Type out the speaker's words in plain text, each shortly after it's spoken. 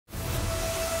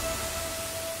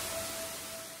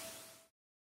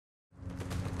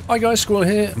Hi guys, Squirrel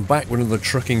here, I'm back with another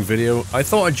trucking video. I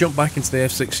thought I'd jump back into the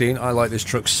F16, I like this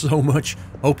truck so much.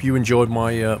 Hope you enjoyed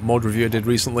my mod review I did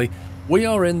recently. We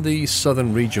are in the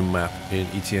Southern Region map in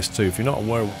ETS2. If you're not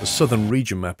aware of what the Southern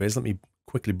Region map is, let me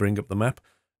quickly bring up the map.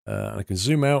 And I can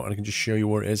zoom out and I can just show you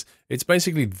where it is. It's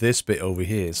basically this bit over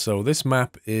here. So this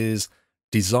map is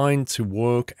designed to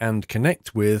work and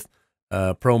connect with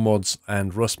Pro Mods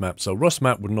and Rust Map. So Rust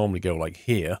Map would normally go like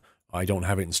here. I don't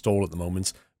have it installed at the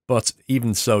moment. But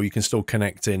even so, you can still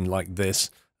connect in like this.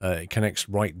 It connects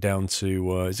right down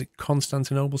to, is it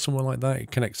Constantinople, somewhere like that? It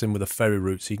connects in with a ferry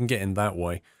route, so you can get in that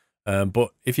way. But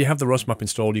if you have the Rust map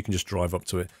installed, you can just drive up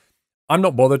to it. I'm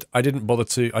not bothered. I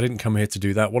didn't come here to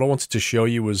do that. What I wanted to show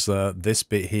you was this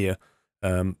bit here.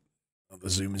 The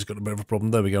zoom has got a bit of a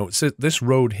problem. There we go. So this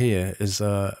road here is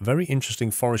a very interesting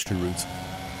forestry route.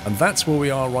 And that's where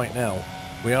we are right now.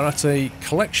 We are at a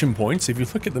collection point. If you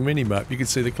look at the mini-map, you can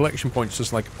see the collection point's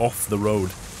just like off the road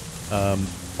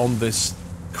on this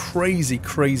crazy,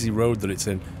 crazy road that it's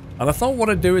in. And I thought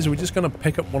what I'd do is we're just going to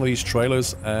pick up one of these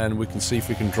trailers and we can see if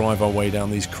we can drive our way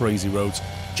down these crazy roads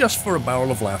just for a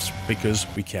barrel of laughs, because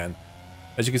we can.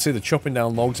 As you can see, they're chopping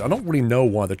down logs. I don't really know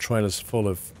why the trailer's full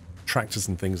of tractors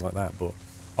and things like that, but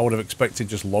I would have expected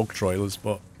just log trailers,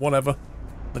 but whatever.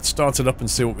 Let's start it up and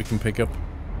see what we can pick up.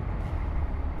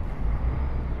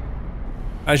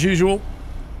 As usual,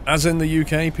 as in the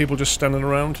UK, people just standing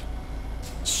around,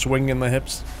 swinging their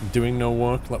hips, doing no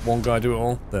work, let one guy do it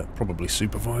all. They're probably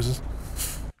supervisors.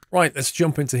 Right, let's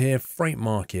jump into here, freight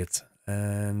market,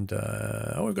 and,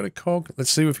 oh, we've got a cog.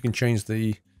 Let's see if we can change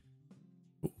the,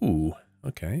 ooh,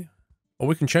 okay. Or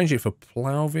we can change it for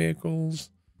plow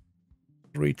vehicles,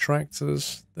 3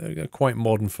 tractors. They're quite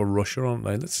modern for Russia, aren't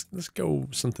they? Let's go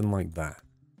something like that.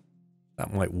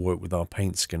 That might work with our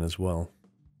paint skin as well.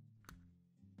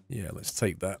 Yeah, let's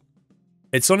take that.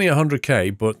 It's only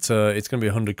 100k, but it's going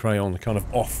to be 100k on kind of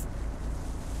off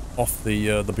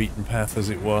the beaten path, as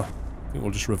it were. I think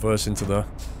we'll just reverse into there.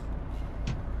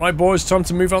 Right, boys, time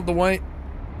to move out the way.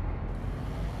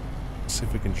 Let's see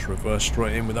if we can reverse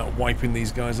straight in without wiping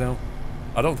these guys out.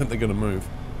 I don't think they're going to move.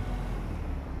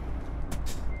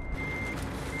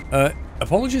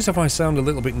 Apologies if I sound a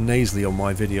little bit nasally on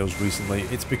my videos recently.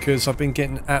 It's because I've been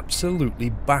getting absolutely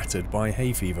battered by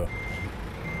hay fever.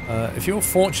 If you're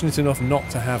fortunate enough not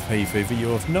to have hay fever, you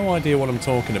have no idea what I'm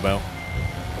talking about.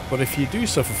 But if you do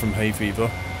suffer from hay fever,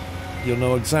 you'll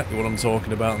know exactly what I'm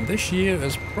talking about. And this year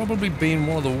has probably been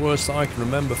one of the worst that I can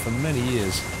remember for many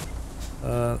years.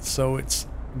 So it's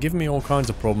given me all kinds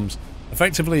of problems.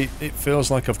 Effectively, it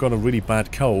feels like I've got a really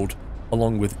bad cold,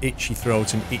 along with itchy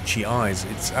throat and itchy eyes.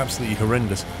 It's absolutely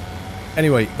horrendous.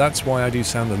 Anyway, that's why I do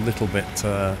sound a little bit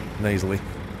nasally.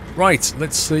 Right,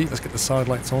 let's see. Let's get the side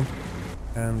lights on.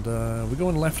 And we're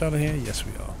going left out of here? Yes,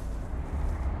 we are.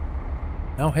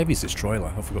 How heavy is this trailer?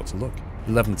 I forgot to look.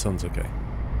 11 tons, okay.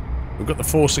 We've got the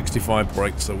 465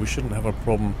 brakes, so we shouldn't have a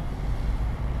problem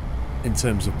in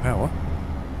terms of power.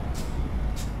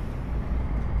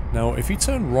 Now, if you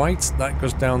turn right, that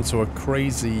goes down to a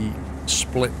crazy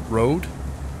split road.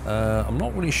 I'm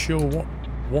not really sure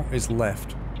what is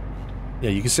left. Yeah,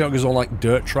 you can see how it goes all like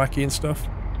dirt tracky and stuff.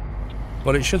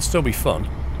 But it should still be fun.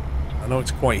 I know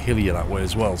it's quite hilly that way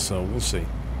as well, so we'll see.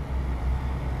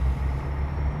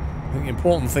 I think the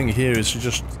important thing here is to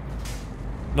just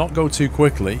not go too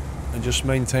quickly and just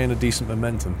maintain a decent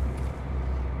momentum.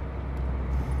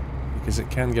 Because it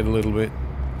can get a little bit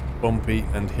bumpy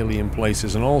and hilly in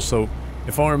places. And also,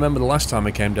 if I remember the last time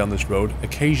I came down this road,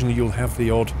 occasionally you'll have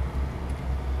the odd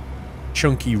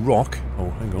chunky rock. Oh,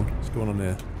 hang on, what's going on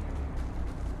here?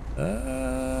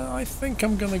 I think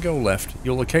I'm going to go left.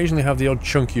 You'll occasionally have the odd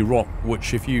chunky rock,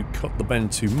 which if you cut the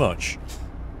bend too much,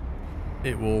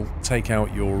 it will take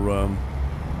out your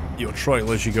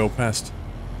trail as you go past.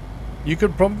 You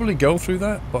could probably go through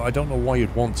that, but I don't know why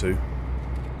you'd want to.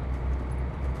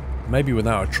 Maybe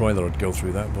without a trailer I'd go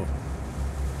through that, but...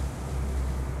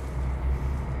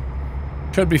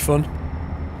 could be fun.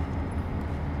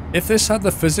 If this had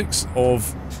the physics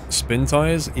of spin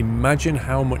tires, imagine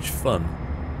how much fun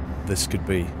this could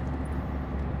be.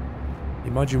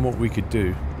 Imagine what we could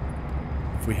do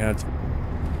if we had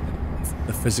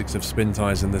the physics of spin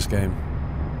tires in this game.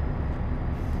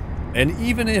 And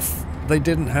even if they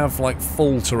didn't have like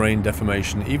full terrain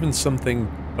deformation, even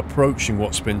something approaching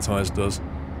what spin tires does,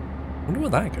 I wonder where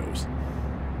that goes,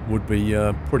 would be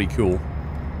pretty cool.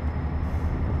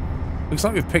 Looks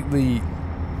like we've picked the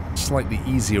slightly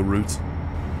easier route,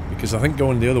 because I think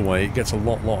going the other way it gets a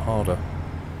lot harder.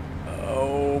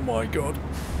 Oh my god.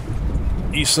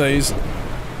 He says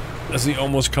as he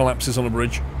almost collapses on a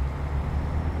bridge.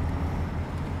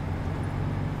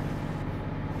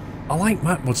 I like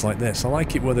map mods like this. I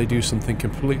like it where they do something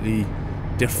completely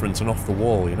different and off the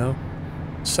wall, you know?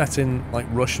 Set in, like,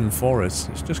 Russian forests.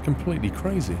 It's just completely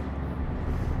crazy.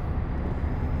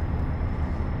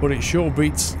 But it sure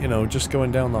beats, you know, just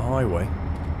going down the highway.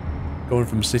 Going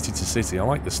from city to city. I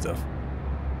like this stuff.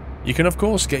 You can, of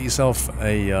course, get yourself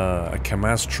a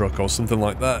Kamaz truck or something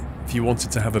like that if you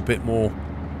wanted to have a bit more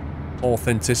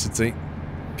authenticity.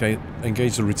 Okay,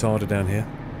 engage the retarder down here.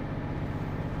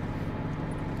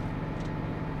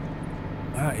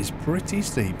 That is pretty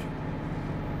steep.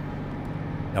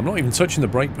 I'm not even touching the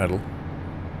brake pedal.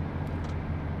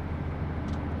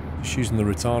 Just using the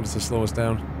retarder to slow us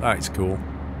down. That is cool.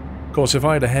 Of course, if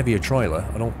I had a heavier trailer,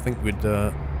 I don't think we'd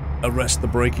arrest the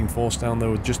braking force down there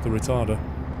with just the retarder.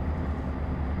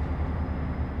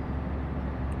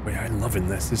 But yeah, I'm loving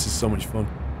this. This is so much fun.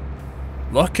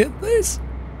 Look at this!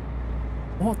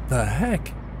 What the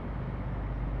heck?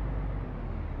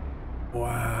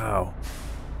 Wow.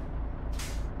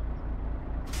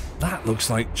 That looks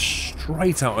like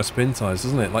straight out of Spin Tires,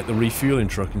 doesn't it? Like the refueling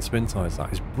truck in Spin Tires.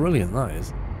 That is brilliant, that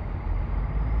is.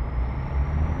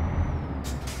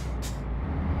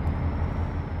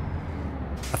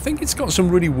 I think it's got some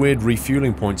really weird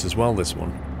refueling points as well, this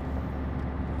one.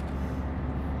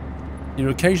 You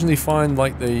occasionally find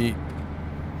like a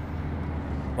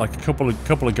couple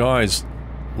of guys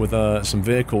with some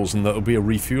vehicles, and that'll be a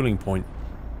refueling point.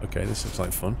 Okay, this looks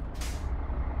like fun.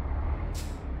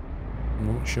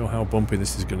 I'm not sure how bumpy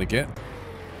this is going to get.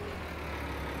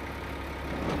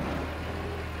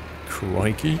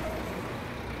 Crikey.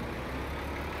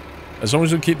 As long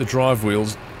as we keep the drive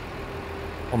wheels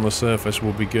on the surface,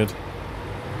 we'll be good.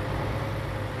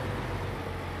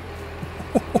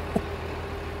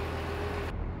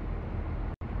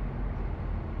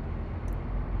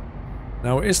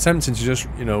 Now, it is tempting to just,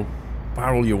 you know,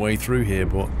 barrel your way through here,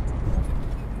 but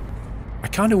I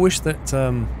kind of wish that,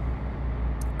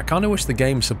 I kind of wish the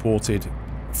game supported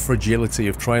fragility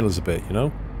of trailers a bit, you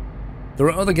know? There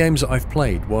are other games that I've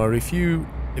played where if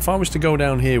I was to go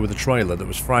down here with a trailer that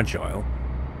was fragile,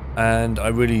 and I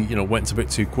really, you know, went a bit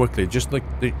too quickly, just like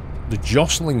the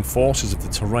jostling forces of the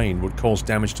terrain would cause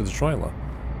damage to the trailer,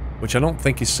 which I don't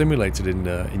think is simulated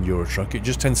in Euro Truck. It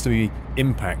just tends to be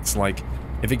impacts, like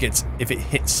if it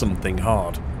hits something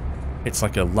hard, it's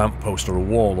like a lamppost or a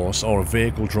wall, or a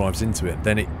vehicle drives into it,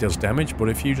 then it does damage. But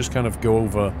if you just kind of go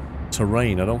over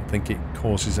terrain, I don't think it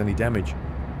causes any damage.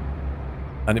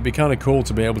 And it'd be kind of cool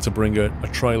to be able to bring a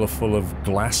trailer full of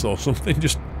glass or something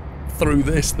just through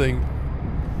this thing.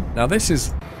 Now this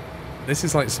is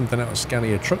like something out of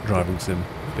Scania truck driving sim.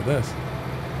 Look at this.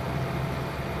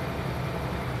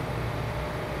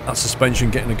 That suspension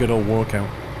getting a good old workout.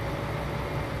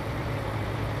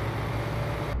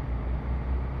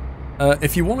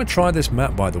 If you want to try this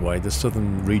map, by the way, the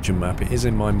Southern Region map, it is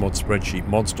in my mod spreadsheet,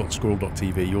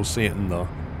 mods.squirrel.tv. You'll see it in there.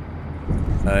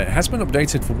 It has been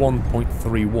updated for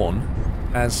 1.31,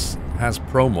 as has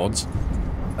Pro Mods.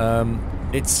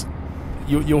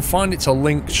 You'll find it's a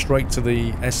link straight to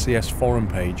the SCS forum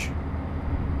page,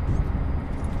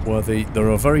 where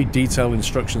there are very detailed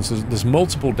instructions. There's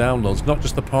multiple downloads, not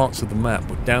just the parts of the map,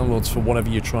 but downloads for whatever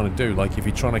you're trying to do. Like if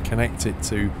you're trying to connect it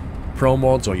to Pro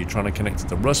Mods, or you're trying to connect it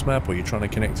to Rust Map, or you're trying to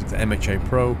connect it to MHA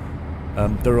Pro.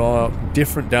 There are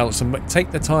different downloads, so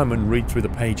take the time and read through the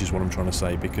page is what I'm trying to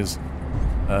say, because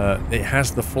it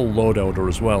has the full load order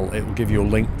as well. It will give you a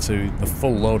link to the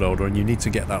full load order, and you need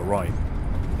to get that right.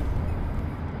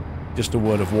 Just a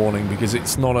word of warning, because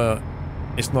it's not a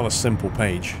simple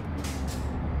page.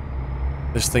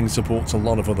 This thing supports a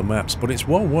lot of other maps, but it's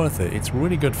well worth it. It's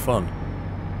really good fun.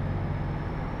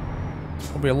 It's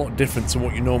probably a lot different to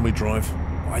what you normally drive.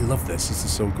 Oh, I love this. This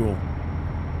is so cool.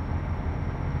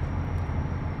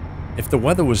 If the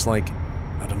weather was like,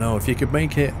 I don't know, if you could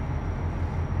make it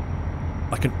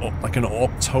like an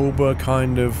October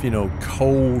kind of, you know,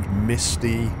 cold,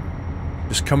 misty,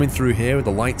 just coming through here with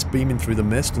the lights beaming through the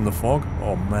mist and the fog.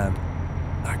 Oh man,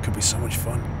 that could be so much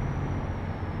fun.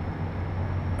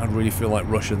 I'd really feel like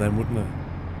Russia then, wouldn't it?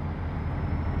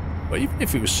 But even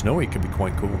if it was snowy, it could be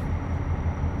quite cool.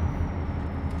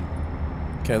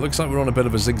 Okay, looks like we're on a bit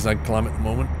of a zigzag climb at the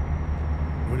moment.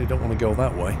 Really don't want to go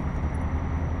that way.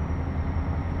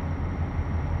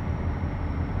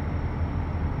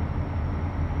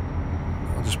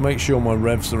 I'll just make sure my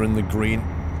revs are in the green.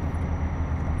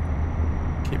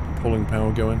 Keep the pulling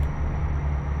power going.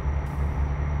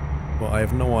 But I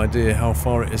have no idea how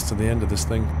far it is to the end of this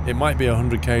thing. It might be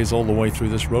 100 k's all the way through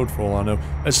this road for all I know.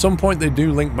 At some point they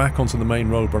do link back onto the main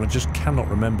road, but I just cannot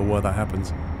remember where that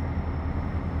happens.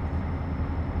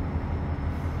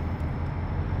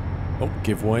 Oh,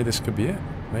 give way, this could be it.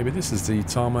 Maybe this is the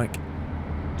tarmac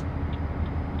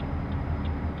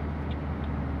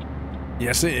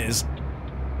Yes, it is.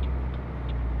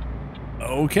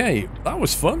 Okay, that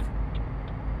was fun.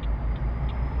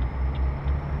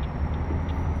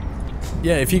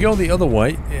 Yeah, if you go the other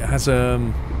way, it has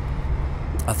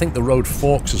I think the road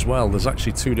forks as well. There's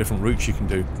actually 2 different routes you can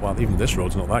do. Well, even this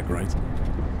road's not that great.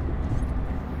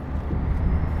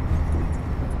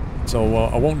 So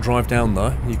I won't drive down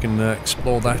there. You can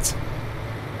explore that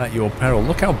at your peril.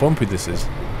 Look how bumpy this is.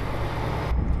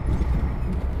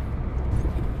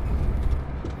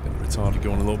 Get the retarder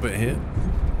going a little bit here.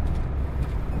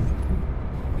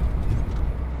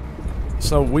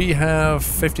 So we have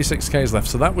 56 k's left.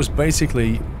 So that was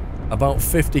basically about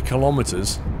 50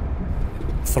 kilometers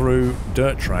through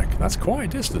dirt track. That's quite a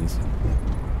distance.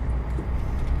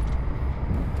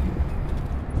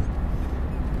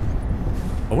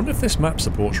 I wonder if this map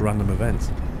supports random events.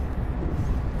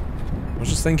 I was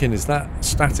just thinking, is that a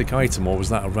static item or was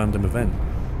that a random event?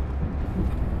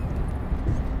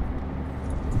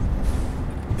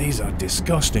 These are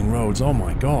disgusting roads, oh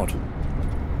my god.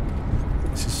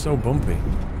 This is so bumpy.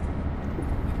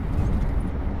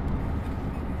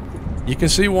 You can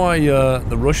see why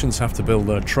the Russians have to build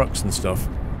their trucks and stuff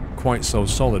quite so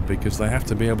solid, because they have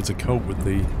to be able to cope with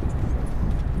the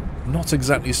not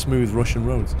exactly smooth Russian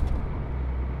roads.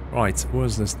 Right,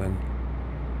 where's this then?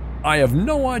 I have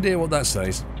no idea what that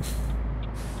says.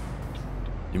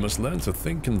 You must learn to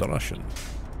think in the Russian.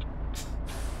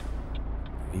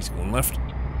 He's going left.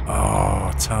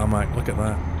 Oh, tarmac, look at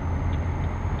that.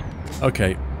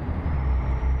 Okay.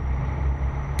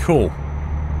 Cool.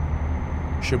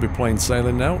 Should be plain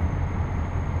sailing now.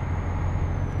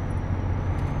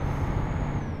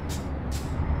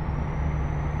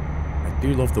 I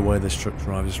do love the way this truck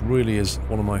drives. This really is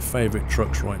one of my favourite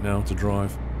trucks right now to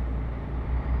drive.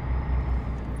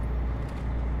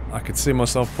 I could see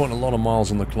myself putting a lot of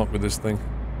miles on the clock with this thing.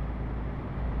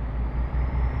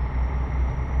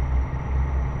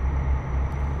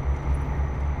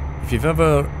 If you've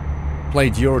ever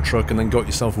played Euro Truck and then got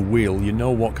yourself a wheel, you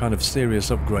know what kind of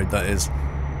serious upgrade that is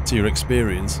to your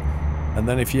experience. And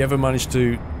then if you ever manage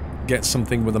to get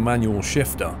something with a manual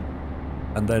shifter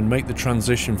and then make the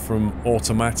transition from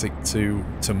automatic to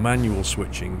manual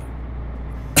switching,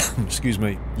 excuse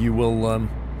me, you will,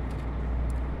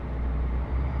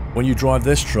 when you drive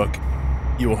this truck,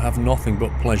 you will have nothing but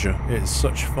pleasure. It is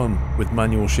such fun with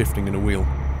manual shifting in a wheel.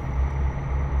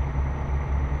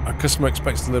 Our customer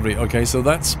expects delivery. Okay, so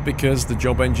that's because the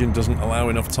job engine doesn't allow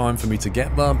enough time for me to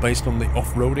get there based on the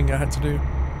off-roading I had to do.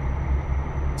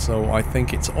 So I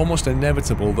think it's almost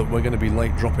inevitable that we're going to be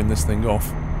late dropping this thing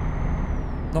off.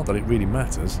 Not that it really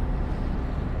matters.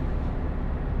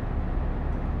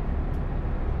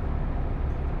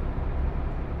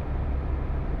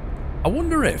 I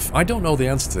wonder if, I don't know the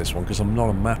answer to this one because I'm not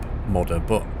a map modder,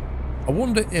 but I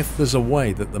wonder if there's a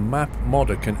way that the map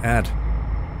modder can add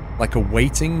like a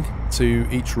weighting to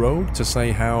each road to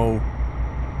say how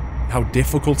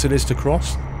difficult it is to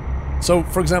cross. So,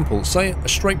 for example, say a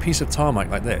straight piece of tarmac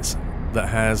like this that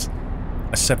has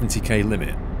a 70k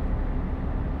limit.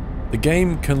 The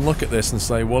game can look at this and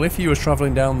say, well, if you were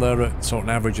travelling down there at sort of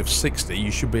an average of 60,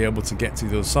 you should be able to get to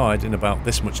the other side in about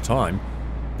this much time.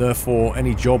 Therefore,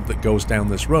 any job that goes down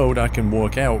this road, I can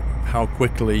work out how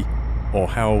quickly or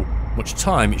how much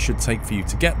time it should take for you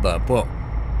to get there. But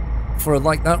for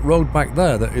like that road back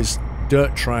there that is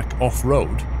dirt track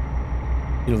off-road,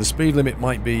 you know, the speed limit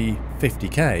might be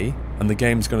 50k, and the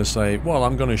game's going to say, well,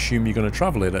 I'm going to assume you're going to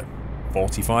travel it at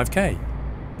 45k.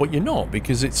 But you're not,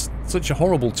 because it's such a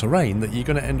horrible terrain that you're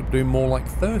going to end up doing more like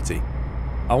 30.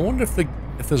 I wonder if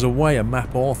there's a way a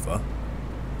map author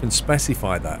can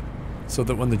specify that, so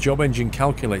that when the job engine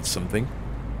calculates something,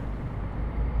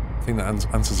 I think that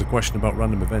answers the question about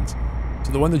random events,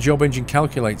 so that when the job engine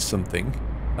calculates something,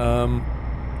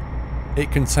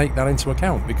 it can take that into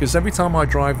account. Because every time I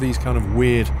drive these kind of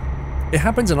weird, it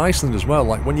happens in Iceland as well,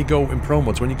 like when you go in Pro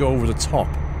Mods, when you go over the top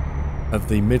of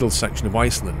the middle section of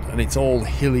Iceland and it's all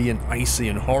hilly and icy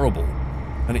and horrible,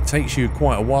 and it takes you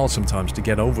quite a while sometimes to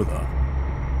get over there,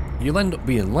 you'll end up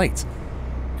being late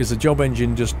because the job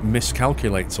engine just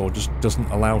miscalculates or just doesn't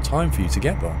allow time for you to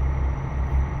get there.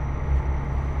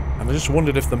 And I just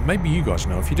wondered if maybe you guys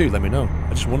know. If you do, let me know.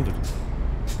 I just wondered.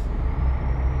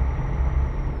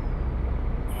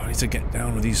 Oh, I need to get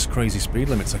down with these crazy speed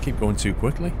limits. I keep going too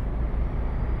quickly.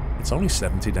 It's only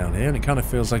 70 down here and it kind of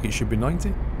feels like it should be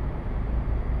 90.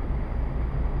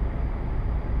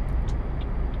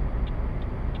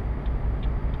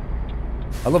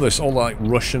 I love this, all like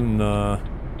Russian, all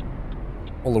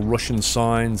the Russian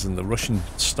signs and the Russian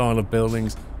style of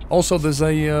buildings. Also, there's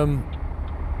a,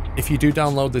 if you do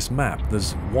download this map,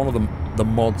 there's one of the the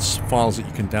mods files that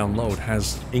you can download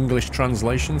has English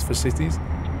translations for cities,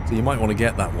 so you might want to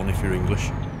get that one if you're English.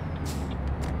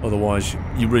 Otherwise,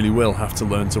 you really will have to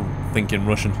learn to think in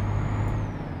Russian.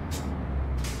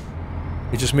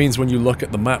 It just means when you look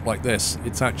at the map like this,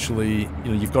 it's actually, you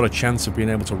know, you've got a chance of being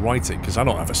able to write it, because I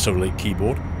don't have a Solate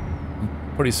keyboard. I'm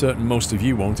pretty certain most of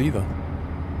you won't either.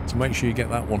 So make sure you get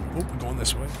that one. Oh, we're going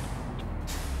this way.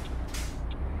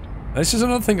 This is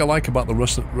another thing I like about the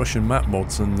Russian map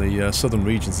mods and the southern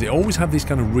regions. They always have these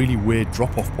kind of really weird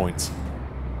drop-off points.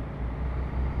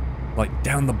 Like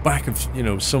down the back of, you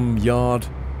know, some yard,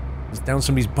 down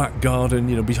somebody's back garden,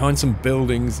 you know, behind some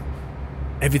buildings.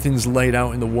 Everything's laid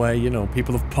out in the way, you know,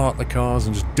 people have parked their cars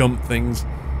and just dumped things.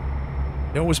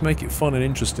 They always make it fun and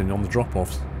interesting on the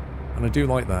drop-offs. And I do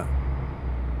like that.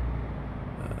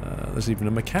 There's even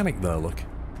a mechanic there, look.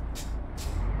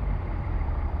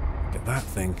 Look at that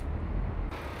thing.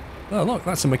 Oh, look,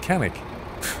 that's a mechanic.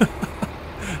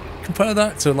 Compare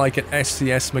that to, like, an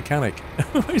SCS mechanic.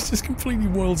 It's just completely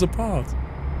worlds apart.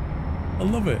 I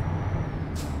love it.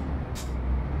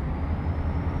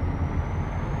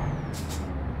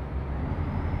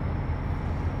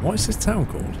 What is this town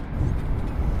called?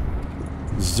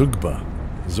 Dzhubga.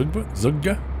 Dzhubga?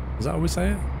 Dzhubga? Is that how we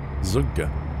say it? Dzhubga.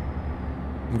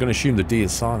 I'm going to assume the D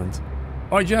is silent.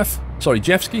 Hi, Jeff. Sorry,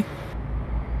 Jeffsky.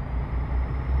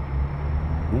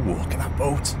 Ooh, look at that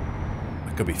boat.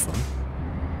 That could be fun.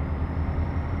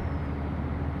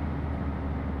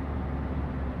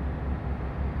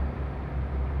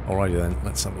 Alrighty then,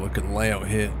 let's have a look at the layout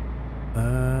here.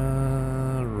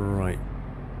 Right.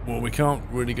 Well, we can't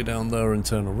really go down there and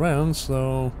turn around,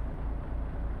 so...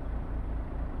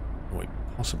 we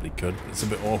possibly could, but it's a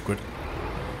bit awkward.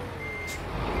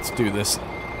 Let's do this.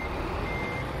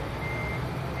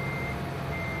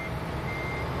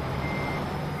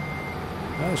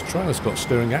 Oh, this trailer's got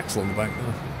steering axle on the back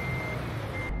there.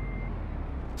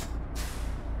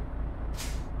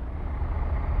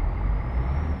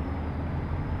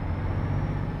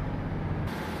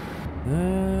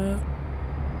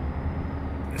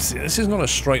 See, this is not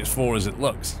as straightforward as it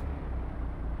looks.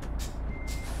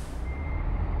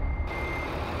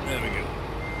 There we go.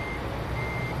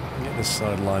 Get this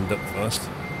side lined up first.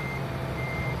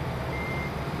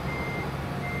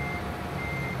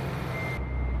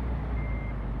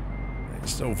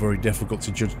 It's so very difficult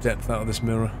to judge depth out of this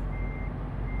mirror.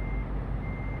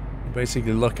 You're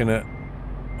basically looking at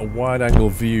a wide-angle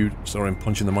view. Sorry, I'm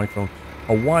punching the microphone.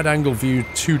 A wide-angle view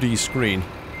 2D screen,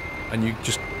 and you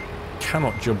just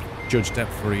cannot judge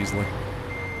depth very easily.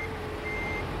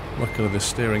 Luckily, the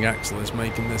steering axle is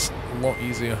making this a lot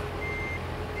easier.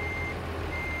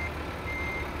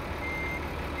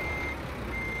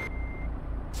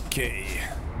 Okay.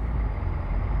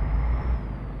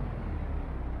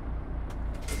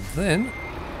 And then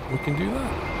we can do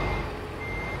that.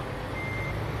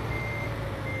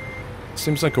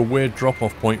 Seems like a weird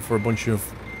drop-off point for a bunch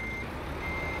of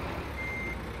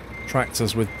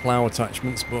tractors with plough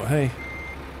attachments, but hey,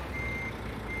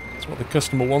 that's what the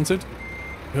customer wanted.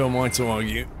 Who am I to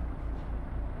argue?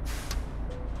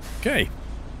 Okay.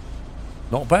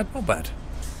 Not bad, not bad.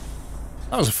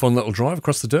 That was a fun little drive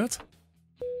across the dirt.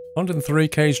 103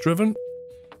 k's driven.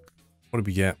 What did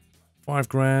we get? 5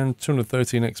 grand,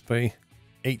 213 XP,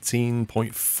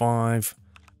 18.5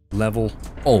 level.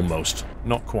 Almost.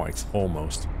 Not quite.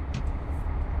 Almost.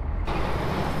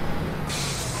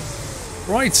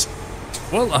 Right.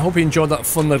 Well, I hope you enjoyed that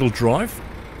fun little drive.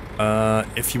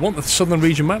 If you want the Southern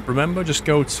Region map, remember, just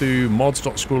go to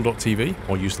mods.squirrel.tv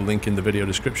or use the link in the video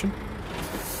description.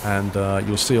 And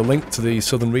you'll see a link to the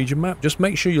Southern Region map. Just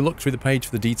make sure you look through the page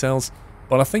for the details.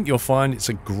 But I think you'll find it's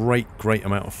a great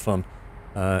amount of fun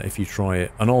if you try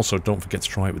it. And also, don't forget to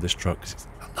try it with this truck, because it's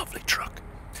a lovely truck.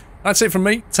 That's it from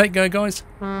me. Take care, guys.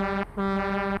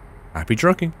 Happy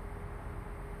trucking.